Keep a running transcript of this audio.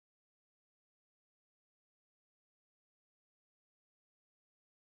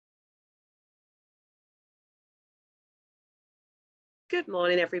Good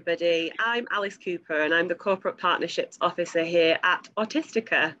morning, everybody. I'm Alice Cooper and I'm the Corporate Partnerships Officer here at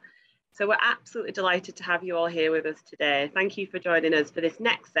Autistica. So we're absolutely delighted to have you all here with us today. Thank you for joining us for this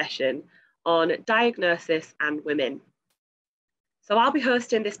next session on diagnosis and women. So I'll be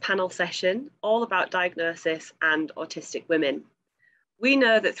hosting this panel session all about diagnosis and autistic women. We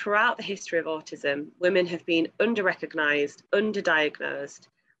know that throughout the history of autism, women have been under-recognised, underdiagnosed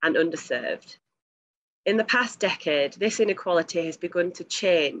and underserved. In the past decade, this inequality has begun to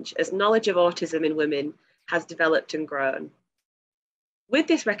change as knowledge of autism in women has developed and grown. With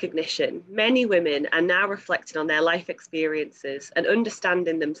this recognition, many women are now reflecting on their life experiences and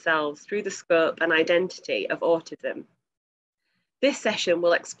understanding themselves through the scope and identity of autism. This session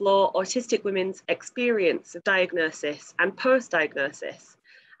will explore autistic women's experience of diagnosis and post-diagnosis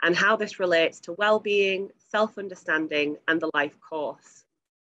and how this relates to well-being, self-understanding, and the life course.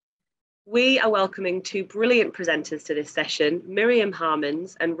 We are welcoming two brilliant presenters to this session, Miriam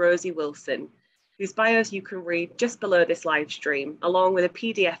Harmens and Rosie Wilson, whose bios you can read just below this live stream, along with a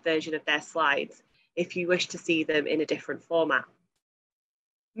PDF version of their slides, if you wish to see them in a different format.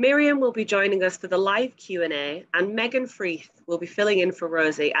 Miriam will be joining us for the live Q&A, and Megan Freeth will be filling in for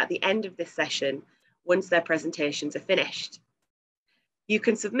Rosie at the end of this session once their presentations are finished. You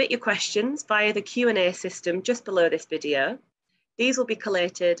can submit your questions via the Q&A system just below this video. These will be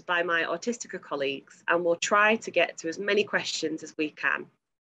collated by my Autistica colleagues and we'll try to get to as many questions as we can.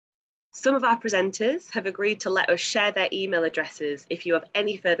 Some of our presenters have agreed to let us share their email addresses if you have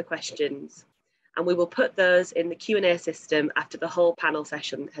any further questions, and we will put those in the Q&A system after the whole panel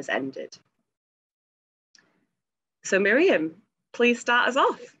session has ended. So Miriam, please start us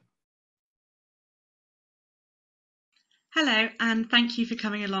off. Hello, and thank you for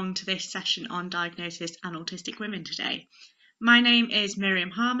coming along to this session on diagnosis and autistic women today. My name is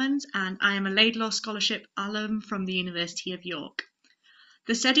Miriam Harmens and I am a Laidlaw Scholarship alum from the University of York.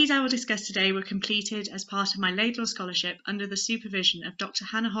 The studies I will discuss today were completed as part of my Laidlaw Scholarship under the supervision of Dr.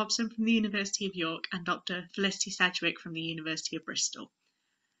 Hannah Hobson from the University of York and Dr. Felicity Sedgwick from the University of Bristol.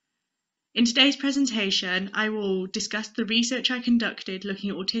 In today's presentation, I will discuss the research I conducted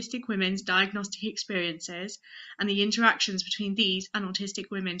looking at autistic women's diagnostic experiences and the interactions between these and autistic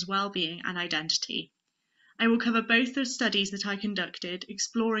women's well-being and identity. I will cover both the studies that I conducted,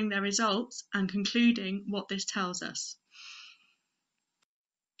 exploring their results and concluding what this tells us.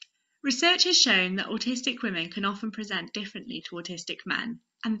 Research has shown that autistic women can often present differently to autistic men,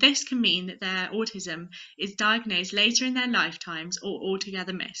 and this can mean that their autism is diagnosed later in their lifetimes or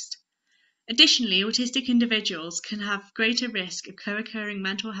altogether missed. Additionally, autistic individuals can have greater risk of co-occurring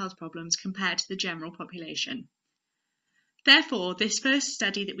mental health problems compared to the general population. Therefore, this first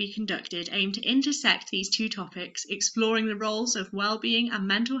study that we conducted aimed to intersect these two topics, exploring the roles of well-being and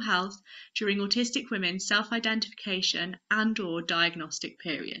mental health during autistic women's self-identification and/or diagnostic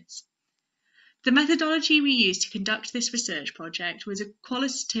periods. The methodology we used to conduct this research project was a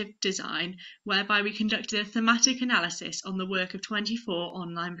qualitative design whereby we conducted a thematic analysis on the work of 24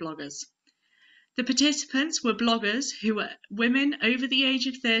 online bloggers. The participants were bloggers who were women over the age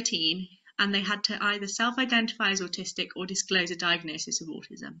of 13, and they had to either self-identify as autistic or disclose a diagnosis of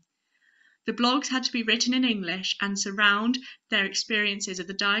autism. The blogs had to be written in English and surround their experiences of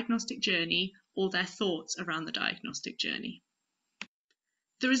the diagnostic journey or their thoughts around the diagnostic journey.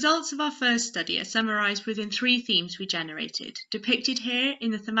 The results of our first study are summarised within 3 themes we generated, depicted here in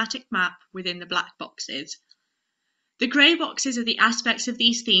the thematic map within the black boxes. The grey boxes are the aspects of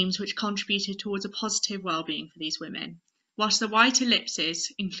these themes which contributed towards a positive well-being for these women, whilst the white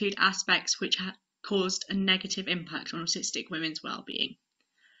ellipses include aspects which caused a negative impact on autistic women's well-being.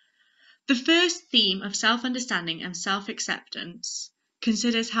 The first theme of self-understanding and self-acceptance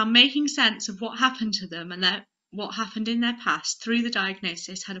considers how making sense of what happened to them and what happened in their past through the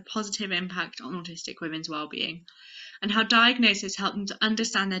diagnosis had a positive impact on autistic women's well-being, and how diagnosis helped them to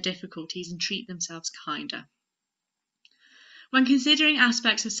understand their difficulties and treat themselves kinder. When considering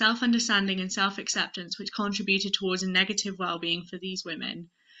aspects of self-understanding and self-acceptance which contributed towards a negative well-being for these women,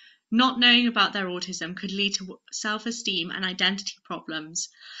 not knowing about their autism could lead to self-esteem and identity problems,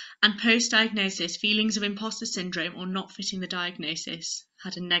 and post-diagnosis feelings of imposter syndrome or not fitting the diagnosis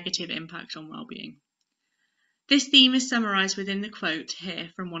had a negative impact on well-being. This theme is summarised within the quote here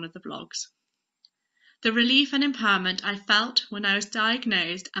from one of the blogs. The relief and empowerment I felt when I was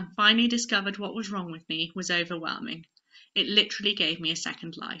diagnosed and finally discovered what was wrong with me was overwhelming. It literally gave me a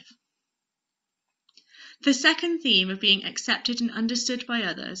second life. The second theme of being accepted and understood by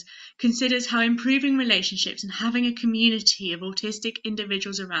others considers how improving relationships and having a community of autistic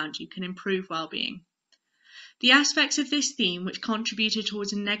individuals around you can improve well-being. The aspects of this theme which contributed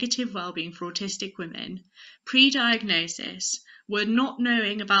towards a negative well-being for autistic women pre-diagnosis were not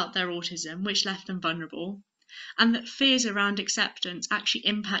knowing about their autism, which left them vulnerable, and that fears around acceptance actually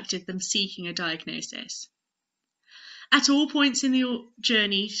impacted them seeking a diagnosis. At all points in the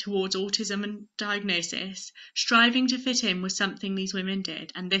journey towards autism and diagnosis, striving to fit in was something these women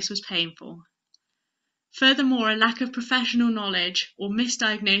did, and this was painful. Furthermore, a lack of professional knowledge or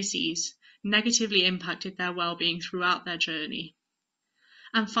misdiagnoses negatively impacted their well-being throughout their journey.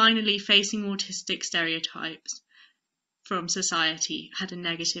 And finally, facing autistic stereotypes from society had a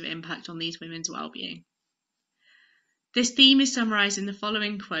negative impact on these women's well-being. This theme is summarised in the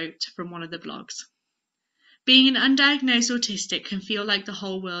following quote from one of the blogs. Being an undiagnosed autistic can feel like the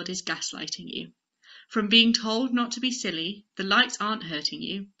whole world is gaslighting you. From being told not to be silly, the lights aren't hurting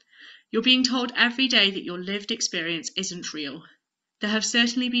you, you're being told every day that your lived experience isn't real. There have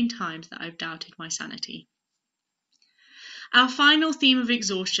certainly been times that I've doubted my sanity. Our final theme of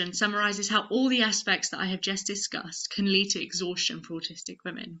exhaustion summarises how all the aspects that I have just discussed can lead to exhaustion for autistic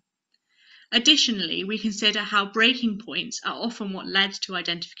women. Additionally, we consider how breaking points are often what led to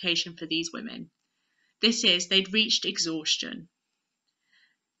identification for these women. This is, they'd reached exhaustion.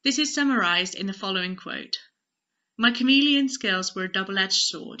 This is summarised in the following quote. My chameleon skills were a double-edged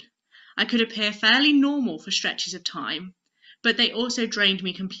sword. I could appear fairly normal for stretches of time, but they also drained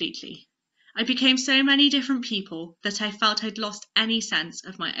me completely. I became so many different people that I felt I'd lost any sense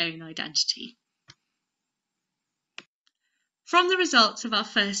of my own identity. From the results of our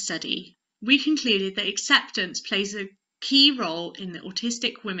first study, we concluded that acceptance plays a key role in the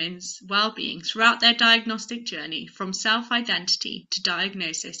autistic women's well-being throughout their diagnostic journey from self-identity to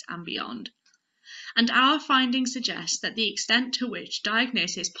diagnosis and beyond. And our findings suggest that the extent to which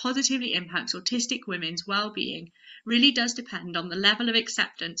diagnosis positively impacts autistic women's well-being really does depend on the level of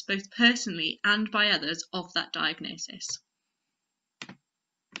acceptance, both personally and by others, of that diagnosis.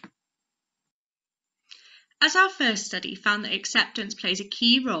 As our first study found that acceptance plays a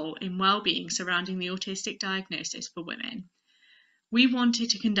key role in well-being surrounding the autistic diagnosis for women, we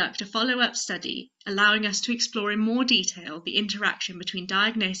wanted to conduct a follow-up study allowing us to explore in more detail the interaction between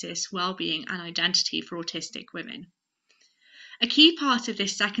diagnosis, well-being and identity for autistic women. A key part of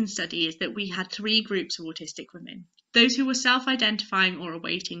this second study is that we had 3 groups of autistic women: those who were self-identifying or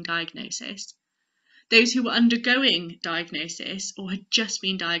awaiting diagnosis, those who were undergoing diagnosis or had just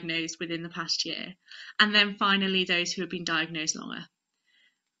been diagnosed within the past year, and then finally those who had been diagnosed longer.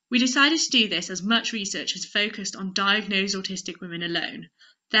 We decided to do this as much research has focused on diagnosed autistic women alone.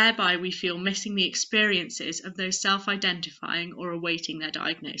 Thereby, we feel missing the experiences of those self-identifying or awaiting their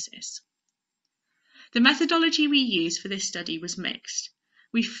diagnosis. The methodology we used for this study was mixed.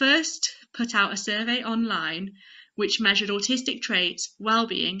 We first put out a survey online which measured autistic traits,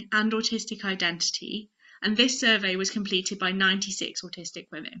 well-being, and autistic identity, and this survey was completed by 96 autistic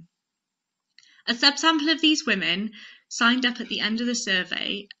women. A subsample of these women signed up at the end of the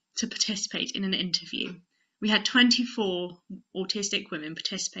survey to participate in an interview. We had 24 autistic women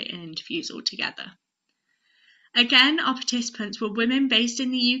participate in interviews altogether. Again, our participants were women based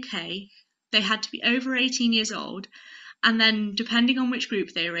in the UK. They had to be over 18 years old, and then depending on which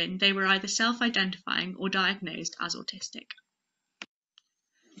group they were in, they were either self-identifying or diagnosed as autistic.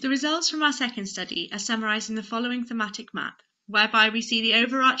 The results from our second study are summarised in the following thematic map, whereby we see the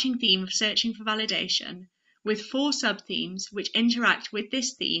overarching theme of searching for validation, with 4 sub-themes which interact with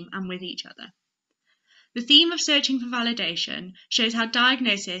this theme and with each other. The theme of searching for validation shows how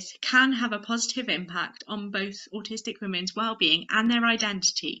diagnosis can have a positive impact on both autistic women's well-being and their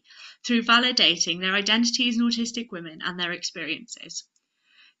identity through validating their identity as autistic women and their experiences.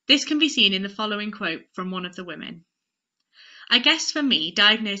 This can be seen in the following quote from one of the women. I guess for me,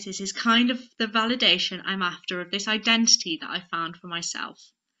 diagnosis is kind of the validation I'm after of this identity that I found for myself.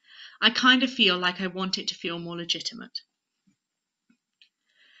 I kind of feel like I want it to feel more legitimate.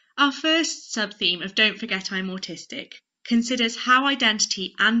 Our first sub-theme of Don't Forget I'm Autistic considers how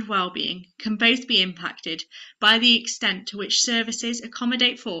identity and well-being can both be impacted by the extent to which services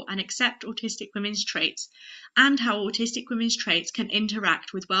accommodate for and accept autistic women's traits, and how autistic women's traits can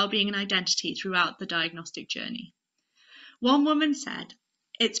interact with well-being and identity throughout the diagnostic journey. One woman said,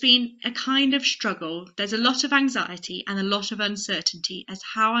 "It's been a kind of struggle. There's a lot of anxiety and a lot of uncertainty as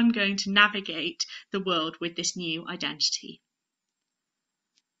how I'm going to navigate the world with this new identity."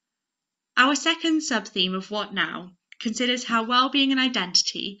 Our second sub-theme of What Now considers how well-being and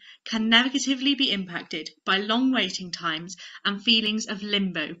identity can negatively be impacted by long waiting times and feelings of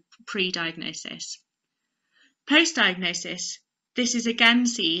limbo pre-diagnosis. Post-diagnosis, this is again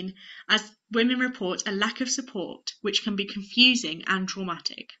seen as women report a lack of support, which can be confusing and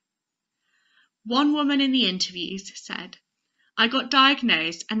traumatic. One woman in the interviews said, "I got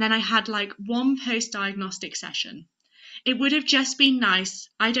diagnosed and then I had like one post-diagnostic session. It would have just been nice,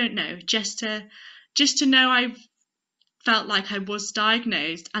 I don't know, just to know I felt like I was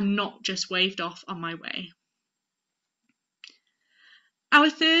diagnosed and not just waved off on my way. Our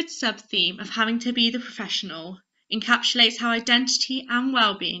third sub-theme of having to be the professional encapsulates how identity and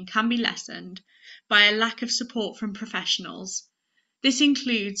well-being can be lessened by a lack of support from professionals. This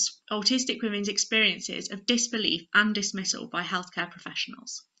includes autistic women's experiences of disbelief and dismissal by healthcare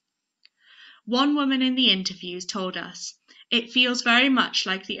professionals. One woman in the interviews told us, "It feels very much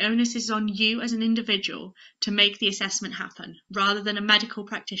like the onus is on you as an individual to make the assessment happen, rather than a medical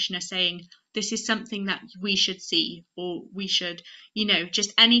practitioner saying, this is something that we should see, or we should,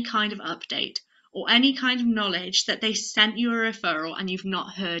 just any kind of update, or any kind of knowledge that they sent you a referral and you've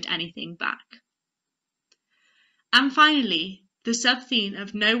not heard anything back." And finally, the sub-theme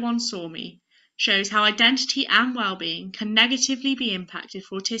of "No one saw me" shows how identity and well-being can negatively be impacted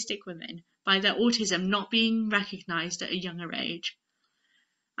for autistic women by their autism not being recognised at a younger age.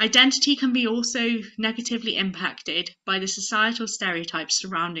 Identity can be also negatively impacted by the societal stereotypes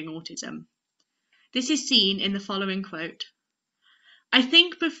surrounding autism. This is seen in the following quote: "I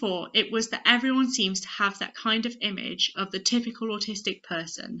think before it was that everyone seems to have that kind of image of the typical autistic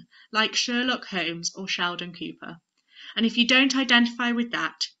person, like Sherlock Holmes or Sheldon Cooper. And if you don't identify with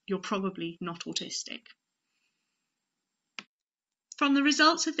that, you're probably not autistic." From the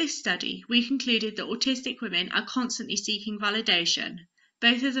results of this study, we concluded that autistic women are constantly seeking validation,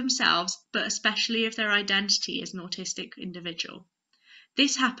 both of themselves, but especially of their identity as an autistic individual.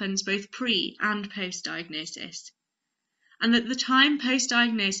 This happens both pre- and post-diagnosis, and that the time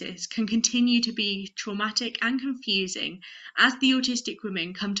post-diagnosis can continue to be traumatic and confusing as the autistic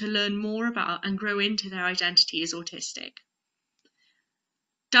women come to learn more about and grow into their identity as autistic.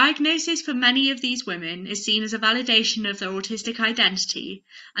 Diagnosis for many of these women is seen as a validation of their autistic identity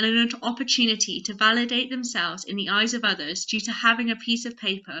and an opportunity to validate themselves in the eyes of others due to having a piece of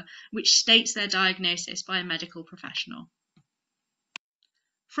paper which states their diagnosis by a medical professional.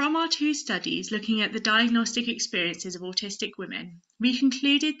 From our two studies looking at the diagnostic experiences of autistic women, we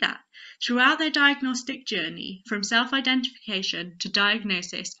concluded that throughout their diagnostic journey, from self-identification to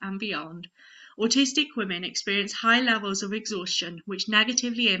diagnosis and beyond, autistic women experience high levels of exhaustion which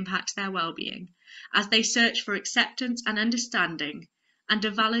negatively impacts their well-being as they search for acceptance and understanding and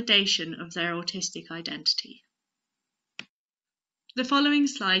a validation of their autistic identity. The following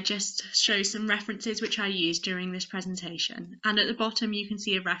slide just shows some references which I used during this presentation, and at the bottom you can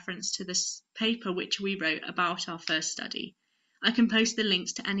see a reference to this paper which we wrote about our first study. I can post the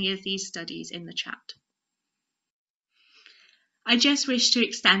links to any of these studies in the chat. I just wish to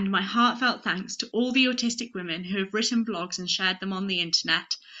extend my heartfelt thanks to all the autistic women who have written blogs and shared them on the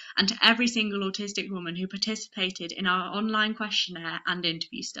internet, and to every single autistic woman who participated in our online questionnaire and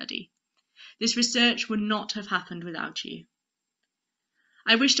interview study. This research would not have happened without you.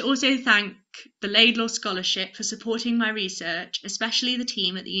 I wish to also thank the Laidlaw Scholarship for supporting my research, especially the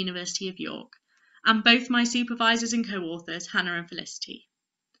team at the University of York, and both my supervisors and co-authors, Hannah and Felicity.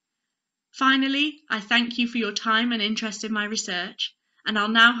 Finally, I thank you for your time and interest in my research, and I'll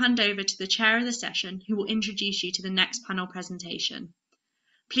now hand over to the chair of the session, who will introduce you to the next panel presentation.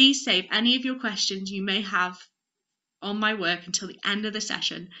 Please save any of your questions you may have on my work until the end of the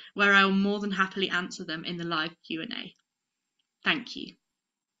session, where I will more than happily answer them in the live Q&A. Thank you.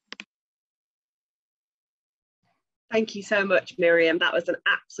 Thank you so much, Miriam. That was an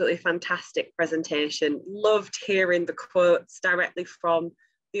absolutely fantastic presentation. Loved hearing the quotes directly from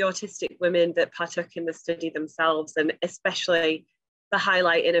the autistic women that partook in the study themselves, and especially the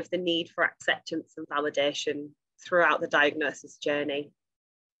highlighting of the need for acceptance and validation throughout the diagnosis journey.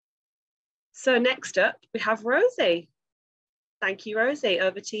 So next up, we have Rosie. Thank you, Rosie.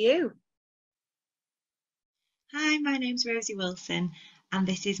 Over to you. Hi, my name's Rosie Wilson, and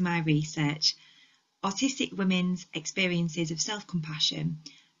this is my research: autistic women's experiences of self-compassion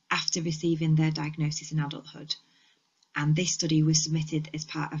after receiving their diagnosis in adulthood. And this study was submitted as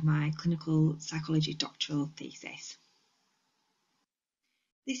part of my clinical psychology doctoral thesis.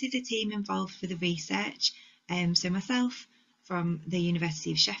 This is a team involved with the research, so myself from the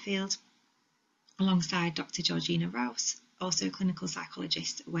University of Sheffield, alongside Dr. Georgina Rouse, also a clinical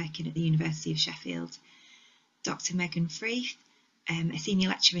psychologist working at the University of Sheffield, Dr. Megan Freeth, a senior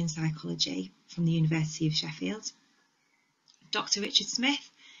lecturer in psychology from the University of Sheffield, Dr. Richard Smith,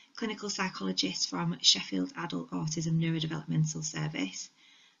 clinical psychologist from Sheffield Adult Autism Neurodevelopmental Service,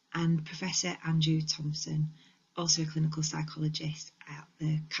 and Professor Andrew Thompson, also a clinical psychologist at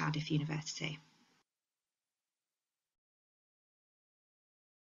the Cardiff University.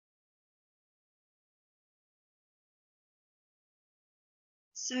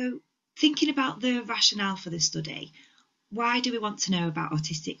 So, thinking about the rationale for the study, why do we want to know about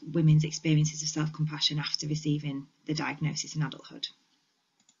autistic women's experiences of self-compassion after receiving the diagnosis in adulthood?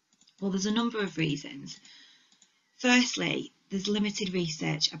 Well, there's a number of reasons. Firstly, there's limited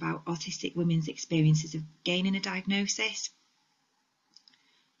research about autistic women's experiences of gaining a diagnosis.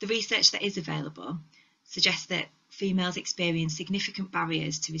 The research that is available suggests that females experience significant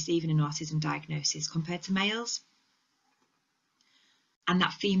barriers to receiving an autism diagnosis compared to males, and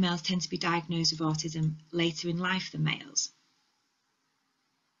that females tend to be diagnosed with autism later in life than males.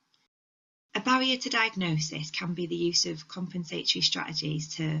 A barrier to diagnosis can be the use of compensatory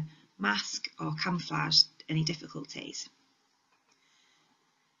strategies to mask or camouflage any difficulties.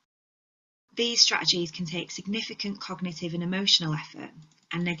 These strategies can take significant cognitive and emotional effort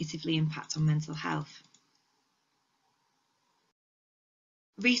and negatively impact on mental health.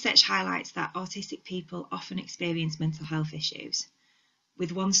 Research highlights that autistic people often experience mental health issues,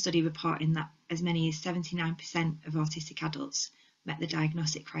 with one study reporting that as many as 79% of autistic adults met the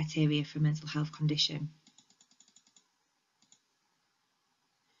diagnostic criteria for a mental health condition.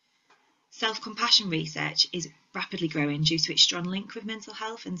 Self-compassion research is rapidly growing due to its strong link with mental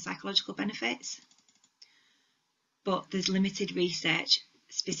health and psychological benefits, but there's limited research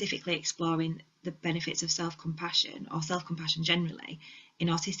specifically exploring the benefits of self-compassion or self-compassion generally in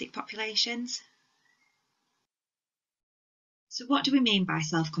autistic populations. So what do we mean by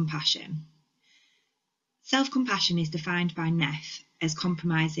self-compassion? Self-compassion is defined by Neff as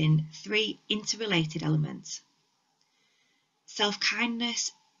comprising three interrelated elements: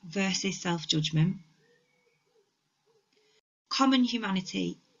 self-kindness versus self-judgment, common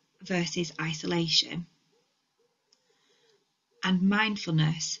humanity versus isolation, and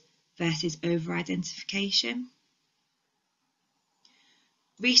mindfulness versus over-identification.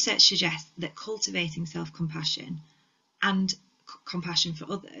 Research suggests that cultivating self-compassion and compassion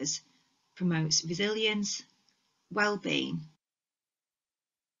for others promotes resilience, well-being,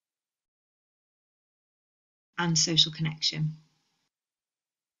 and social connection.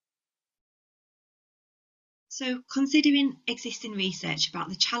 So, considering existing research about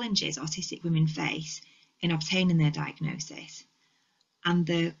the challenges autistic women face in obtaining their diagnosis and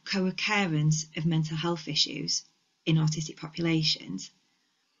the co-occurrence of mental health issues in autistic populations,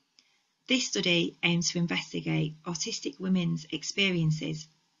 this study aims to investigate autistic women's experiences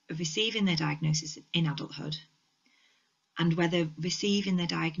of receiving their diagnosis in adulthood and whether receiving their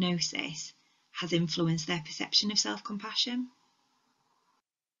diagnosis has influenced their perception of self-compassion.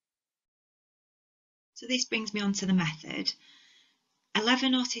 So this brings me on to the method.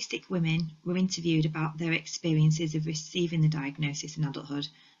 11 autistic women were interviewed about their experiences of receiving the diagnosis in adulthood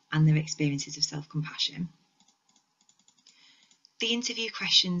and their experiences of self-compassion. The interview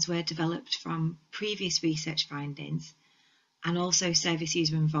questions were developed from previous research findings and also service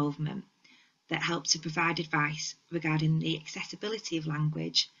user involvement that helped to provide advice regarding the accessibility of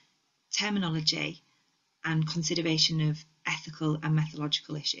language, terminology, and consideration of ethical and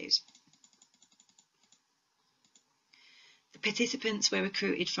methodological issues. The participants were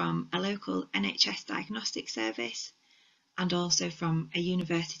recruited from a local NHS diagnostic service and also from a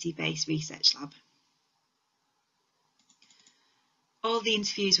university-based research lab. All the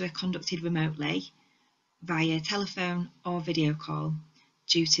interviews were conducted remotely via telephone or video call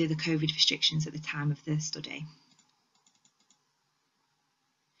due to the COVID restrictions at the time of the study.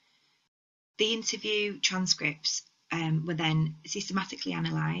 The interview transcripts were then systematically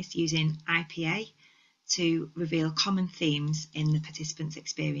analysed using IPA to reveal common themes in the participants'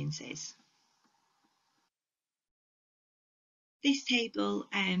 experiences. This table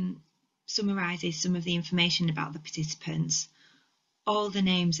summarises some of the information about the participants. All the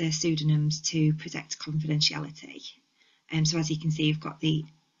names are pseudonyms to protect confidentiality. So as you can see, you've got the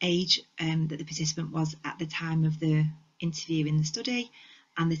age that the participant was at the time of the interview in the study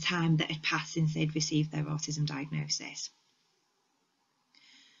and the time that had passed since they'd received their autism diagnosis.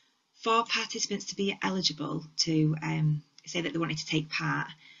 For participants to be eligible to say that they wanted to take part,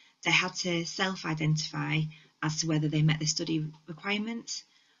 they had to self-identify as to whether they met the study requirements,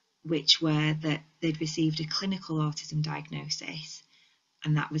 which were that they'd received a clinical autism diagnosis,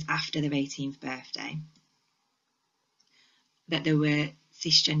 and that was after their 18th birthday, that they were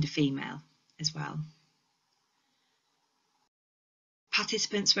cisgender female as well.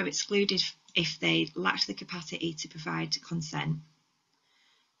 Participants were excluded if they lacked the capacity to provide consent,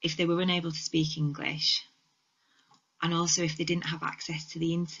 if they were unable to speak English, and also if they didn't have access to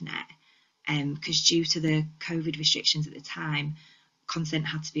the internet, because due to the COVID restrictions at the time, consent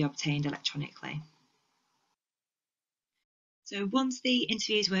had to be obtained electronically. So once the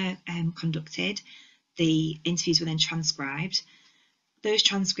interviews were conducted, the interviews were then transcribed, Those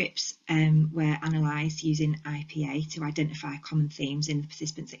transcripts were analysed using IPA to identify common themes in the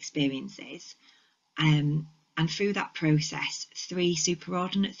participants' experiences. And through that process, 3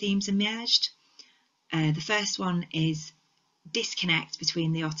 superordinate themes emerged. The first one is disconnect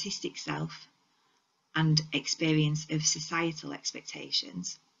between the autistic self and experience of societal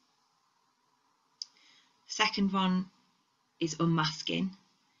expectations. The second one is unmasking,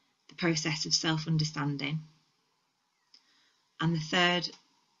 the process of self-understanding. And the third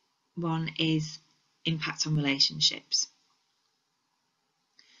one is impact on relationships.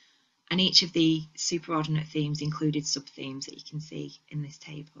 And each of the superordinate themes included sub-themes that you can see in this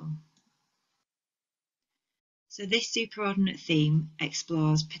table. So this superordinate theme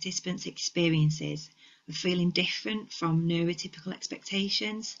explores participants' experiences of feeling different from neurotypical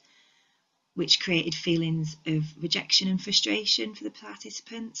expectations, which created feelings of rejection and frustration for the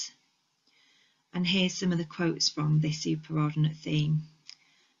participants. And here's some of the quotes from this superordinate theme.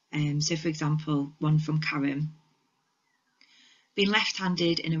 So for example, one from Karen. Being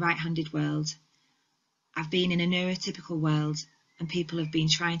left-handed in a right-handed world, I've been in a neurotypical world and people have been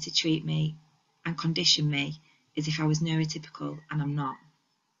trying to treat me and condition me as if I was neurotypical and I'm not.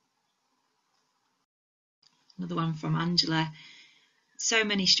 Another one from Angela. So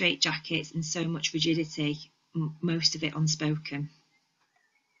many straitjackets and so much rigidity, most of it unspoken.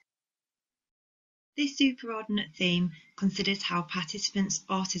 This superordinate theme considers how participants'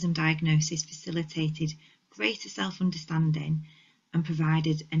 autism diagnosis facilitated greater self-understanding and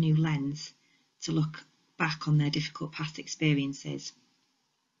provided a new lens to look back on their difficult past experiences.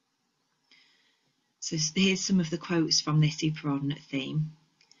 So here's some of the quotes from this superordinate theme.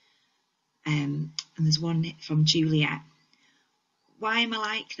 And there's one from Juliet. Why am I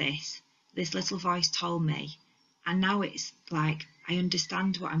like this? This little voice told me. And now it's like I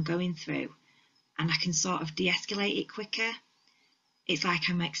understand what I'm going through and I can sort of de-escalate it quicker. It's like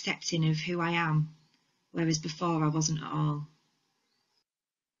I'm accepting of who I am, whereas before I wasn't at all.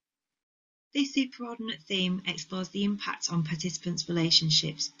 This superordinate theme explores the impact on participants'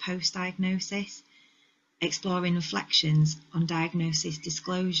 relationships post-diagnosis, exploring reflections on diagnosis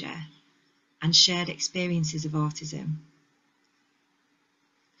disclosure and shared experiences of autism.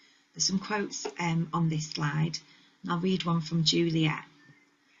 There's some quotes on this slide, and I'll read one from Juliet.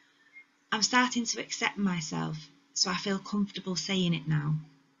 I'm starting to accept myself, so I feel comfortable saying it now.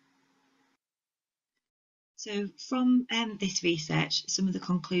 So from this research, some of the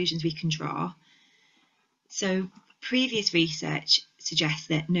conclusions we can draw. So previous research suggests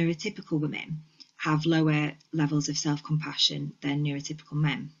that neurotypical women have lower levels of self-compassion than neurotypical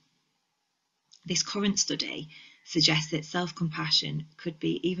men. This current study suggests that self-compassion could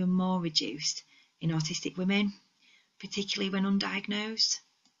be even more reduced in autistic women, particularly when undiagnosed.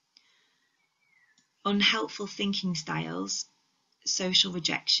 Unhelpful thinking styles, social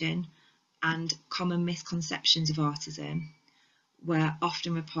rejection, and common misconceptions of autism were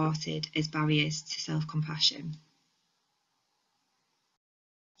often reported as barriers to self-compassion.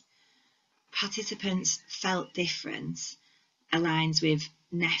 Participants felt difference aligns with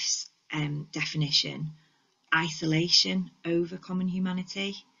Neff's definition, isolation over common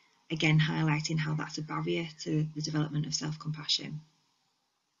humanity, again highlighting how that's a barrier to the development of self-compassion.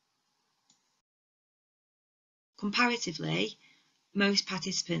 Comparatively, most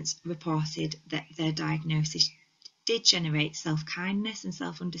participants reported that their diagnosis did generate self-kindness and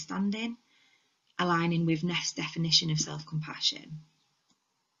self-understanding, aligning with Neff's definition of self-compassion.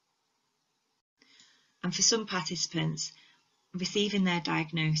 And for some participants, receiving their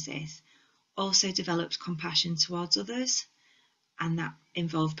diagnosis also developed compassion towards others, and that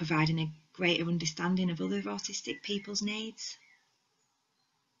involved providing a greater understanding of other autistic people's needs.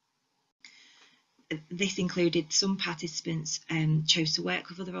 This included some participants chose to work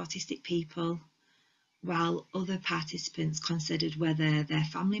with other autistic people, while other participants considered whether their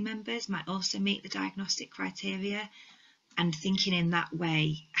family members might also meet the diagnostic criteria, and thinking in that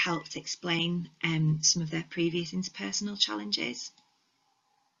way helped explain some of their previous interpersonal challenges.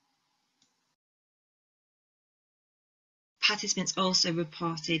 Participants also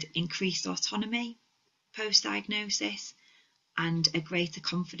reported increased autonomy post-diagnosis and a greater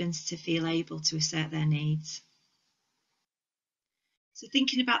confidence to feel able to assert their needs. So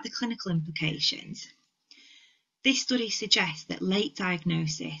thinking about the clinical implications, this study suggests that late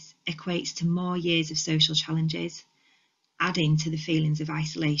diagnosis equates to more years of social challenges, adding to the feelings of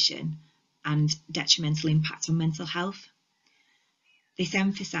isolation and detrimental impact on mental health. This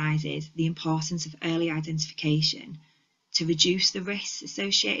emphasises the importance of early identification to reduce the risks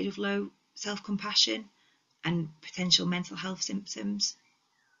associated with low self-compassion and potential mental health symptoms.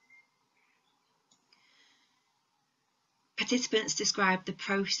 Participants described the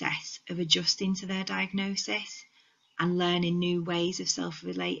process of adjusting to their diagnosis and learning new ways of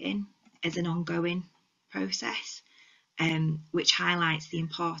self-relating as an ongoing process, which highlights the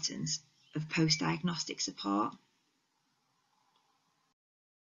importance of post-diagnostic support.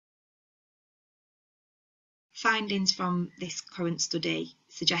 Findings from this current study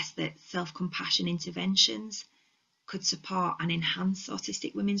suggest that self-compassion interventions could support and enhance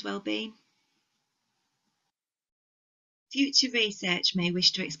autistic women's wellbeing. Future research may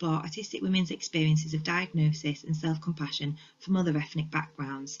wish to explore autistic women's experiences of diagnosis and self-compassion from other ethnic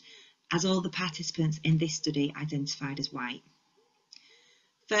backgrounds, as all the participants in this study identified as white.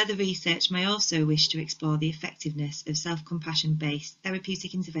 Further research may also wish to explore the effectiveness of self-compassion-based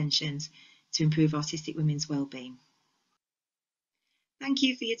therapeutic interventions to improve autistic women's wellbeing. Thank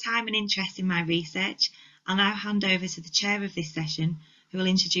you for your time and interest in my research. I'll now hand over to the chair of this session, who will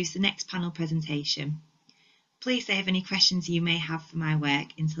introduce the next panel presentation. Please save any questions you may have for my work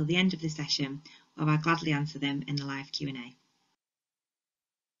until the end of the session, where I'll gladly answer them in the live Q&A. Thank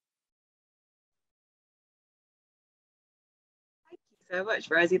you so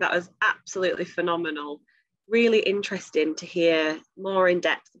much, Rosie. That was absolutely phenomenal. Really interesting to hear more in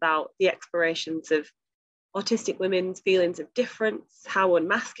depth about the explorations of autistic women's feelings of difference, how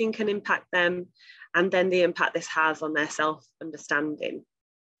unmasking can impact them, and then the impact this has on their self-understanding.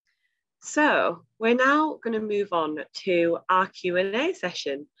 So we're now going to move on to our Q&A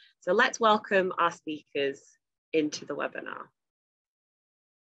session. So let's welcome our speakers into the webinar.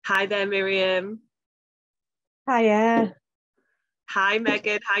 Hi there, Miriam. Hiya. Hi,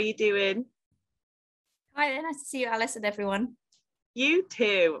 Megan. How are you doing? Hi there, nice to see you, Alice, and everyone. You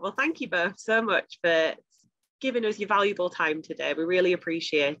too. Well, thank you both so much for giving us your valuable time today. We really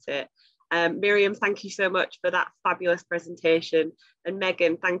appreciate it. Miriam, thank you so much for that fabulous presentation. And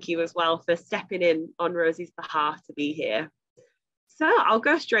Megan, thank you as well for stepping in on Rosie's behalf to be here. So I'll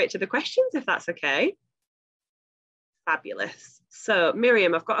go straight to the questions if that's okay. Fabulous. So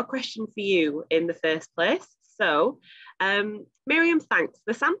Miriam, I've got a question for you in the first place. So Miriam, thanks.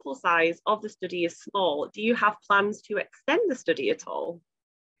 The sample size of the study is small. Do you have plans to extend the study at all?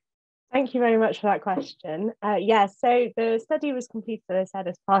 Thank you very much for that question. Yes, so the study was completed, as I said,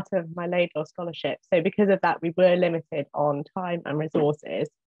 as part of my Laidlaw scholarship. So because of that, we were limited on time and resources.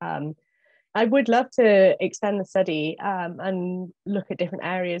 I would love to extend the study and look at different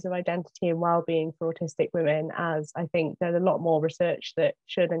areas of identity and wellbeing for autistic women, as I think there's a lot more research that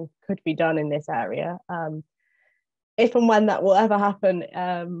should and could be done in this area. If and when that will ever happen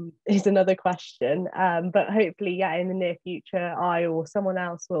is another question, but hopefully, yeah, in the near future, I or someone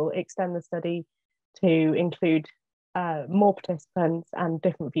else will extend the study to include more participants and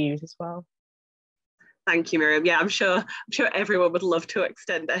different views as well. Thank you, Miriam. Yeah, I'm sure everyone would love to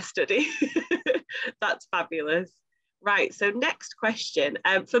extend their study. That's fabulous. Right, so next question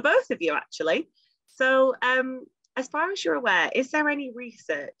for both of you, actually. So as far as you're aware, is there any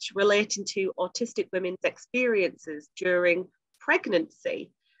research relating to autistic women's experiences during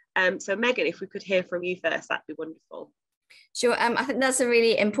pregnancy? So Megan, if we could hear from you first, that'd be wonderful. Sure, I think that's a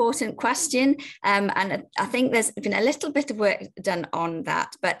really important question, and I think there's been a little bit of work done on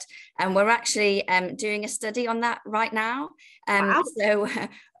that, but we're actually doing a study on that right now. Wow.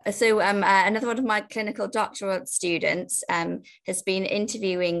 So another one of my clinical doctoral students has been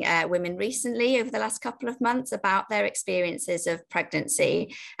interviewing women recently over the last couple of months about their experiences of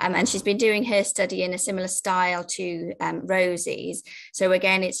pregnancy. And she's been doing her study in a similar style to Rosie's. So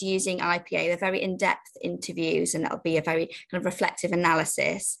again, it's using IPA. They're very in-depth interviews, and that'll be a very kind of reflective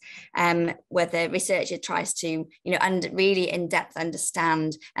analysis where the researcher tries to, really in-depth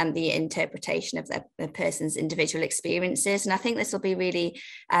understand the interpretation of the person's individual experiences. And I think this will be really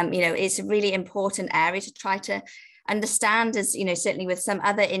it's a really important area to try to understand, as certainly with some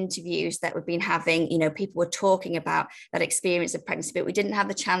other interviews that we've been having, people were talking about that experience of pregnancy, but we didn't have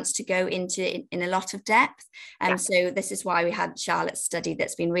the chance to go into it in a lot of depth. So this is why we had Charlotte's study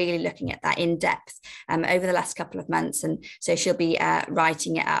that's been really looking at that in depth over the last couple of months. And so she'll be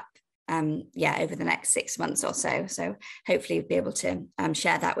writing it up over the next 6 months or so. So hopefully we'll be able to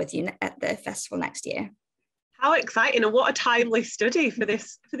share that with you at the festival next year. How exciting, and what a timely study for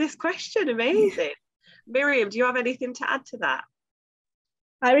this question. Amazing. Miriam, do you have anything to add to that?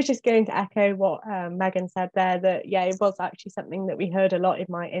 I was just going to echo what Megan said there, that it was actually something that we heard a lot in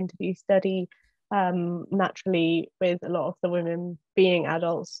my interview study, naturally with a lot of the women being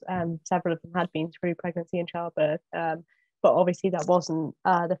adults. Several of them had been through pregnancy and childbirth, but obviously that wasn't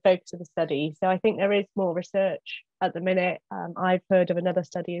the focus of the study. So I think there is more research at the minute. I've heard of another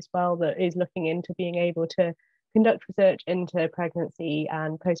study as well that is looking into being able to conduct research into pregnancy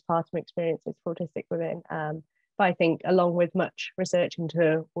and postpartum experiences for autistic women. But But I think along with much research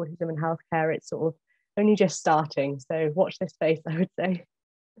into autism and healthcare, it's sort of only just starting. So watch this space, I would say.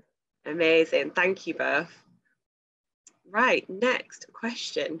 Amazing. Thank you both. Right, next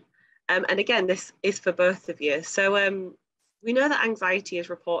question. And again, this is for both of you. So we know that anxiety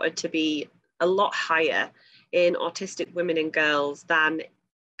is reported to be a lot higher in autistic women and girls than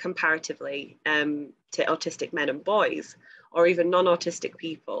comparatively to autistic men and boys, or even non-autistic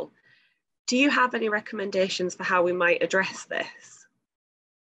people. Do you have any recommendations for how we might address this?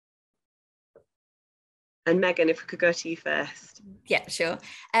 And Megan, if we could go to you first. Yeah, sure.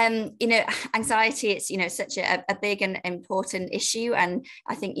 Anxiety, it's, such a big and important issue. And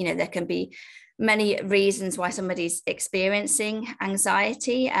I think, there can be many reasons why somebody's experiencing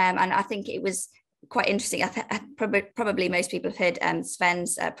anxiety. And I think it was quite interesting. Probably most people have heard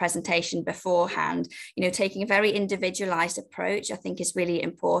Sven's presentation beforehand. Taking a very individualized approach, I think, is really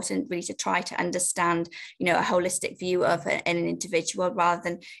important, really to try to understand, a holistic view of an individual rather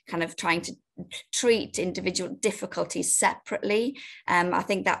than kind of trying to treat individual difficulties separately. I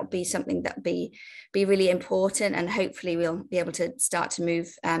think that would be something that would be really important, and hopefully we'll be able to start to move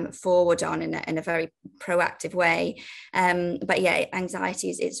forward on in a very proactive way. But yeah,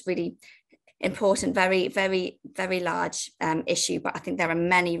 anxiety is really important, very, very, very large issue. But I think there are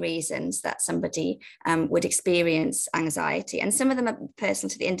many reasons that somebody would experience anxiety, and some of them are personal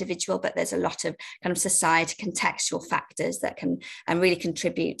to the individual, but there's a lot of kind of society contextual factors that can really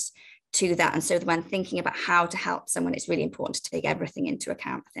contribute to that. And so when thinking about how to help someone, it's really important to take everything into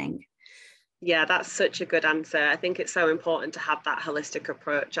account, I think. Yeah, that's such a good answer. I think it's so important to have that holistic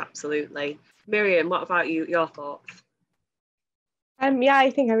approach. Absolutely. Miriam, what about you? Your thoughts? Yeah,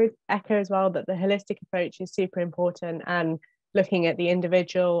 I think I would echo as well that the holistic approach is super important, and looking at the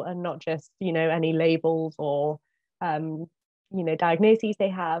individual and not just, any labels or, diagnoses they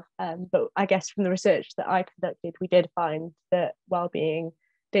have. But I guess from the research that I conducted, we did find that wellbeing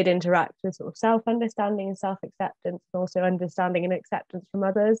did interact with sort of self-understanding and self-acceptance, and also understanding and acceptance from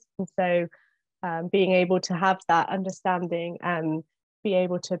others. And so being able to have that understanding and be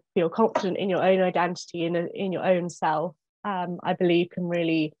able to feel confident in your own identity and in your own self, I believe can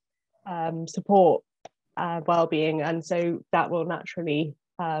really support well-being. And so that will naturally,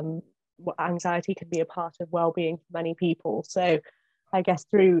 anxiety can be a part of well-being for many people. So I guess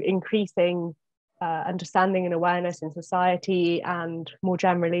through increasing understanding and awareness in society and more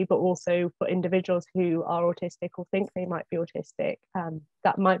generally, but also for individuals who are autistic or think they might be autistic,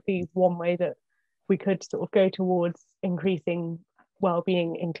 that might be one way that we could sort of go towards increasing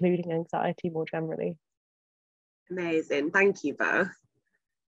well-being, including anxiety more generally. Amazing, thank you both.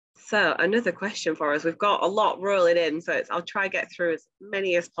 So another question for us. We've got a lot rolling in, so I'll try to get through as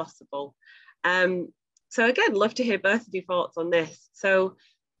many as possible. So again, love to hear both of your thoughts on this. So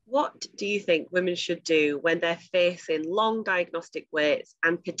what do you think women should do when they're facing long diagnostic waits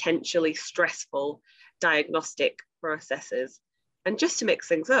and potentially stressful diagnostic processes? And just to mix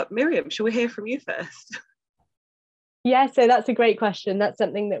things up, Miriam, shall we hear from you first? Yeah, so that's a great question. That's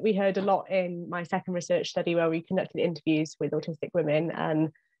something that we heard a lot in my second research study, where we conducted interviews with autistic women, and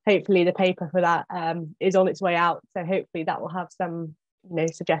hopefully the paper for that is on its way out. So hopefully that will have some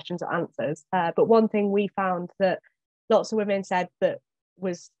suggestions or answers. But one thing we found that lots of women said that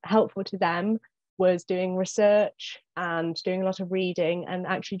was helpful to them was doing research and doing a lot of reading, and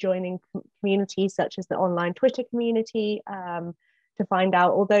actually joining communities such as the online Twitter community to find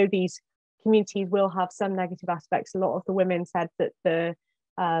out, although these communities will have some negative aspects, a lot of the women said that the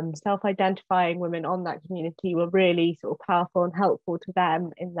self-identifying women on that community were really sort of powerful and helpful to them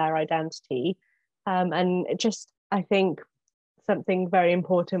in their identity. And just, I think something very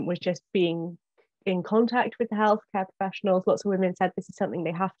important was just being in contact with the healthcare professionals. Lots of women said this is something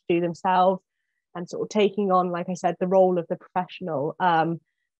they have to do themselves, and sort of taking on, like I said, the role of the professional,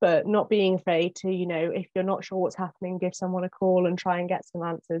 but not being afraid to, if you're not sure what's happening, give someone a call and try and get some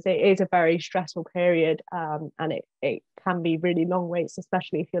answers. It is a very stressful period, and it can be really long waits,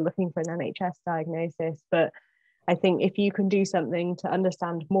 especially if you're looking for an NHS diagnosis. But I think if you can do something to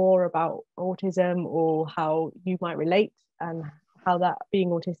understand more about autism, or how you might relate and how that being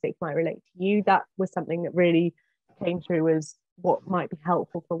autistic might relate to you, that was something that really came through as what might be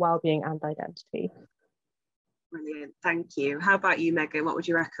helpful for wellbeing and identity. Brilliant, thank you. How about you, Megan? What would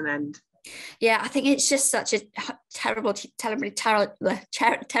you recommend? Yeah, I think it's just such a terribly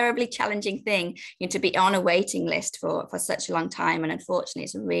challenging thing, to be on a waiting list for such a long time. And unfortunately,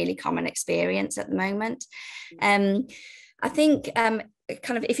 it's a really common experience at the moment. I think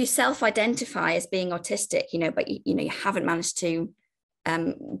kind of if you self-identify as being autistic, but you haven't managed to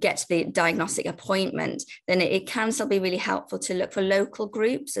get to the diagnostic appointment, then it can still be really helpful to look for local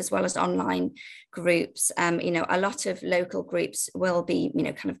groups as well as online groups. A lot of local groups will be,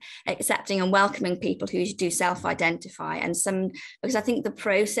 kind of accepting and welcoming people who do self-identify, and because I think the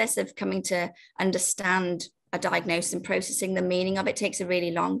process of coming to understand a diagnosis and processing the meaning of it takes a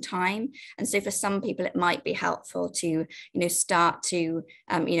really long time. And so for some people, it might be helpful to, start to,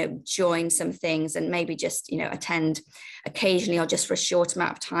 join some things and maybe just, attend occasionally or just for a short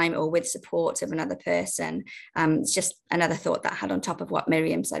amount of time or with support of another person. It's just another thought that I had on top of what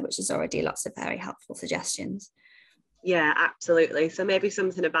Miriam said, which is already lots of very helpful suggestions. Yeah, absolutely. So maybe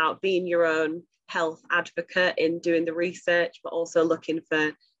something about being your own health advocate in doing the research, but also looking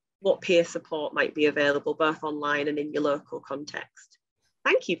for what peer support might be available both online and in your local context.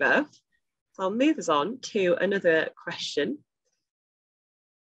 Thank you both. So I'll move us on to another question.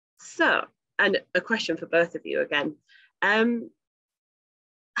 So, and a question for both of you again.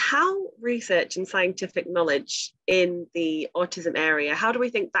 How research and scientific knowledge in the autism area, how do we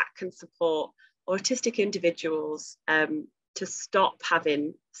think that can support autistic individuals to stop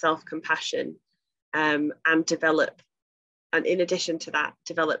having self-compassion and develop, and in addition to that,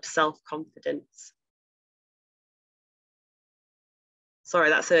 develop self-confidence? Sorry,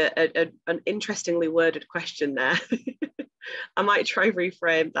 that's an interestingly worded question there. I might try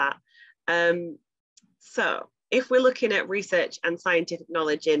reframe that. So if we're looking at research and scientific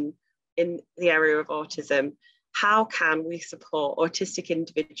knowledge in the area of autism, how can we support autistic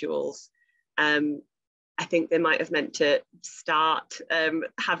individuals? I think they might have meant to start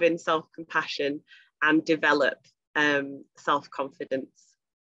having self-compassion and develop self-confidence.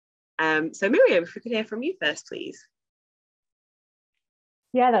 So Miriam, if we could hear from you first, please.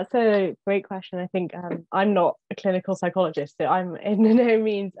 Yeah, that's a great question. I think I'm not a clinical psychologist, so I'm in no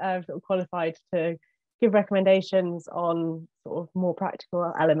means sort of qualified to give recommendations on sort of more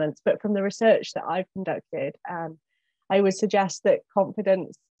practical elements. But from the research that I've conducted, I would suggest that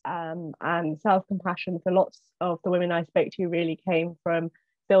confidence and self-compassion for lots of the women I spoke to really came from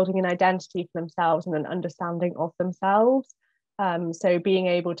building an identity for themselves and an understanding of themselves. So being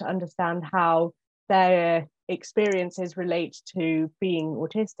able to understand how their experiences relate to being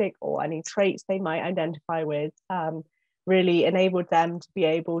autistic or any traits they might identify with really enabled them to be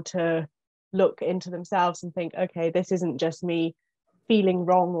able to look into themselves and think, okay, this isn't just me feeling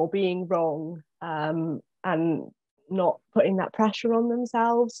wrong or being wrong, and not putting that pressure on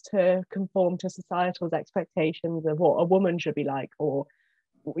themselves to conform to societal's expectations of what a woman should be like, or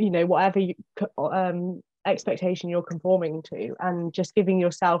whatever expectation you're conforming to, and just giving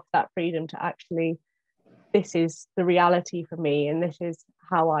yourself that freedom to actually, this is the reality for me, and this is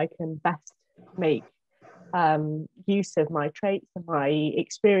how I can best make use of my traits and my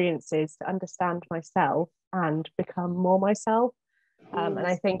experiences to understand myself and become more myself. And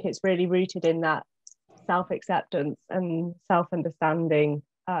I think it's really rooted in that self-acceptance and self-understanding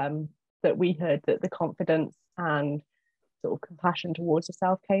that we heard that the confidence and sort of compassion towards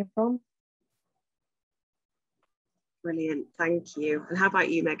yourself came from. Brilliant, thank you. And how about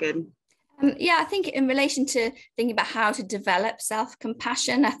you, Megan? Yeah, I think in relation to thinking about how to develop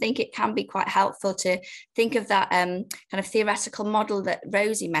self-compassion, I think it can be quite helpful to think of that kind of theoretical model that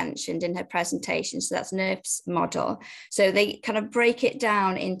Rosie mentioned in her presentation. So that's NERF's model. So they kind of break it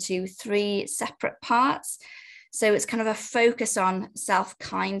down into 3 separate parts. So it's kind of a focus on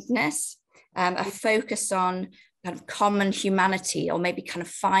self-kindness, a focus on kind of common humanity, or maybe kind of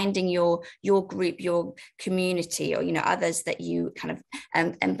finding your group, your community, or others that you kind of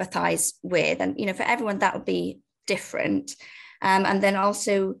empathize with, and for everyone that would be different, and then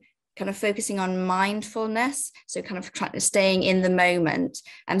also kind of focusing on mindfulness, so kind of staying in the moment.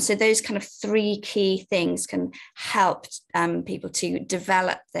 So those kind of 3 key things can help people to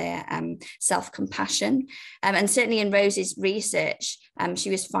develop their self-compassion. And certainly in Rosie's research,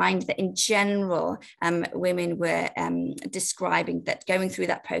 she was finding that in general, women were describing that going through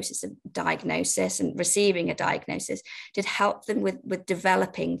that process of diagnosis and receiving a diagnosis did help them with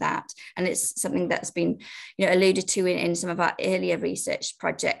developing that. And it's something that's been alluded to in some of our earlier research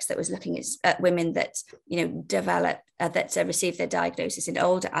projects that was looking at women that develop that receive their diagnosis in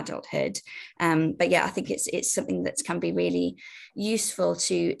older adulthood. But yeah, I think it's something that can be really useful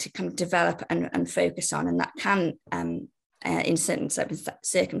to kind of develop and focus on, and that can in certain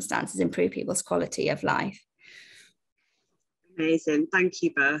circumstances improve people's quality of life. Amazing, thank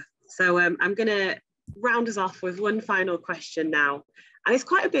you both. So I'm going to round us off with one final question now, and it's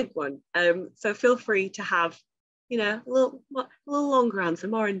quite a big one, so feel free to have a little longer answer,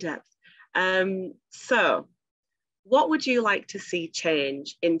 more in depth. So what would you like to see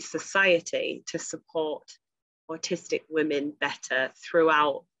change in society to support autistic women better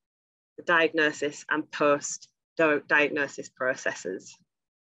throughout the diagnosis and post-diagnosis processes?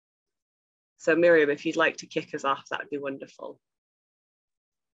 So Miriam, if you'd like to kick us off, that would be wonderful.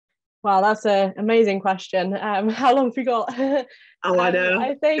 Wow, that's an amazing question. How long have we got? Oh, I know.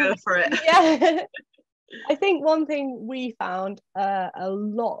 I think, go for it. Yeah. I think one thing we found a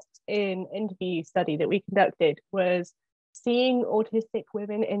lot in interview study that we conducted was seeing autistic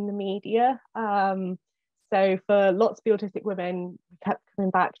women in the media. So for lots of the autistic women, we kept coming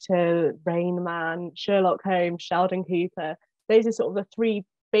back to Rain Man, Sherlock Holmes, Sheldon Cooper. Those are sort of the three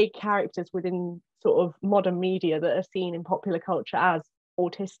big characters within sort of modern media that are seen in popular culture as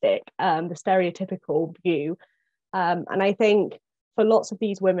autistic, the stereotypical view. And I think for lots of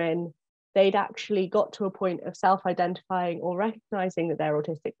these women, they'd actually got to a point of self-identifying or recognizing that they're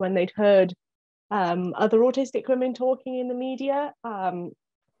autistic when they'd heard other autistic women talking in the media.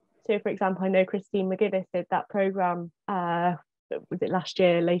 So for example, I know Christine McGuinness did that program, was it last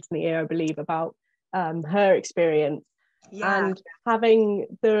year, late in the year, I believe, about her experience. Yeah. And having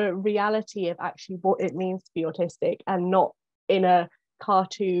the reality of actually what it means to be autistic, and not in a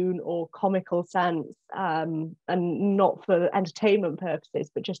cartoon or comical sense, and not for entertainment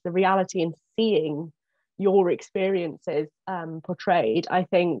purposes, but just the reality and seeing your experiences portrayed. I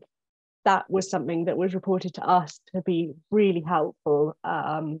think that was something that was reported to us to be really helpful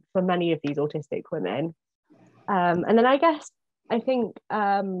for many of these autistic women. And then I think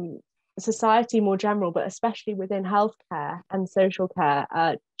society more general, but especially within healthcare and social care,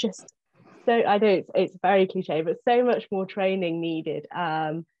 just so, I know it's very cliche, but so much more training needed,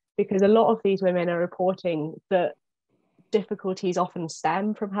 because a lot of these women are reporting that difficulties often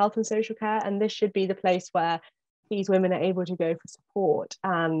stem from health and social care, and this should be the place where these women are able to go for support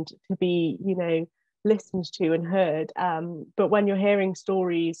and to be, listened to and heard. But when you're hearing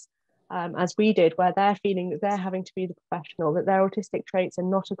stories, as we did, where they're feeling that they're having to be the professional, that their autistic traits are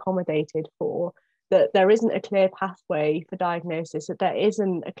not accommodated for, that there isn't a clear pathway for diagnosis, that there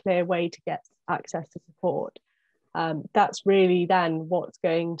isn't a clear way to get access to support, that's really then what's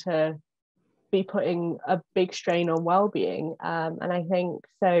going to be putting a big strain on well-being. And I think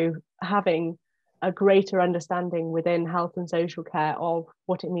so having a greater understanding within health and social care of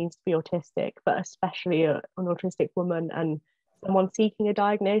what it means to be autistic, but especially an autistic woman and someone seeking a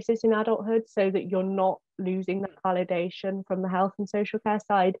diagnosis in adulthood, so that you're not losing that validation from the health and social care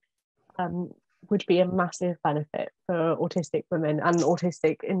side, would be a massive benefit for autistic women and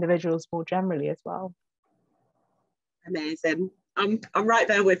autistic individuals more generally as well. Amazing. I'm right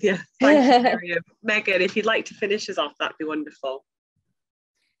there with you. Thank you, Miriam. Megan, if you'd like to finish us off, that'd be wonderful.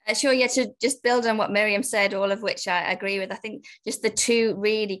 Sure, yeah, to just build on what Miriam said, all of which I agree with. I think just the two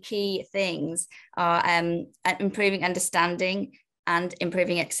really key things are improving understanding and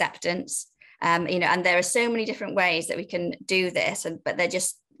improving acceptance. And there are so many different ways that we can do this, but they're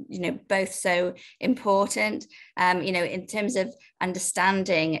just both so important. In terms of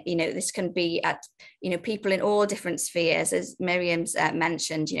understanding, this can be at people in all different spheres, as Miriam's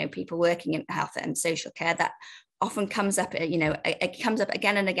mentioned, people working in health and social care. That often comes up, it comes up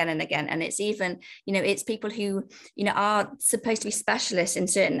again and again and again. And it's even, it's people who, are supposed to be specialists in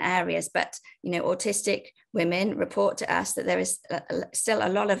certain areas, but, autistic women report to us that there is still a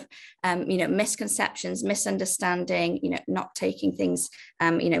lot of, misconceptions, misunderstanding, not taking things,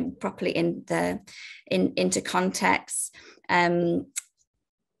 properly into context. And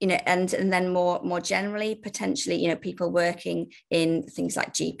then more generally, potentially, people working in things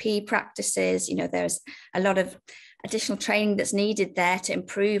like GP practices, there's a lot of additional training that's needed there to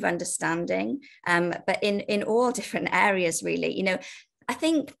improve understanding, but in all different areas, really. I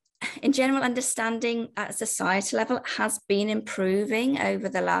think in general, understanding at societal level has been improving over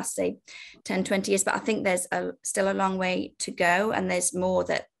the last, say, 10, 20 years, but I think there's still a long way to go, and there's more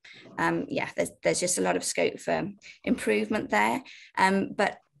that, there's just a lot of scope for improvement there.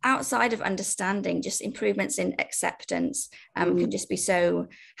 But outside of understanding, just improvements in acceptance can just be so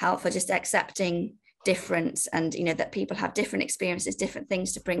helpful, just accepting difference, and that people have different experiences, different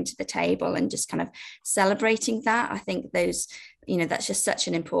things to bring to the table, and just kind of celebrating that. I think those, that's just such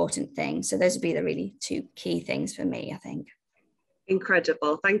an important thing. So those would be the really two key things for me, I think.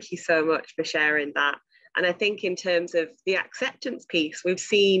 Incredible. Thank you so much for sharing that. And I think in terms of the acceptance piece, we've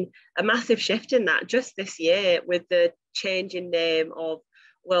seen a massive shift in that just this year with the change in name of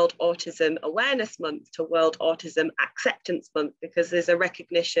World Autism Awareness Month to World Autism Acceptance Month, because there's a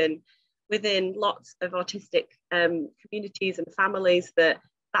recognition within lots of autistic communities and families that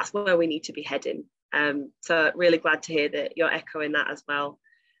that's where we need to be heading. So really glad to hear that you're echoing that as well.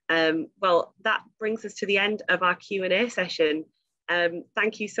 Well, that brings us to the end of our Q&A session.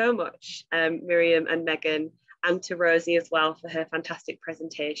 Thank you so much, Miriam and Megan. and to Rosie as well for her fantastic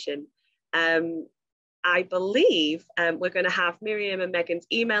presentation. I believe we're going to have Miriam and Megan's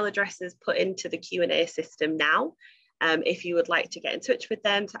email addresses put into the Q&A system now, if you would like to get in touch with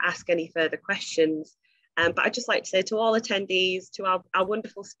them to ask any further questions. But I'd just like to say to all attendees, to our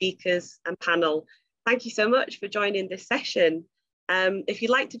wonderful speakers and panel, thank you so much for joining this session. If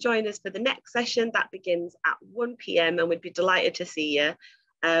you'd like to join us for the next session, that begins at 1 p.m. and we'd be delighted to see you.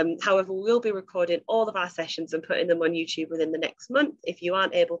 However, we'll be recording all of our sessions and putting them on YouTube within the next month if you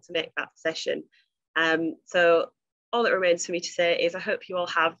aren't able to make that session. So all that remains for me to say is I hope you all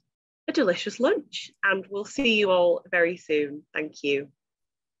have a delicious lunch, and we'll see you all very soon. Thank you.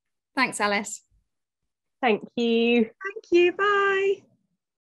 Thanks, Alice. Thank you. Thank you. Bye.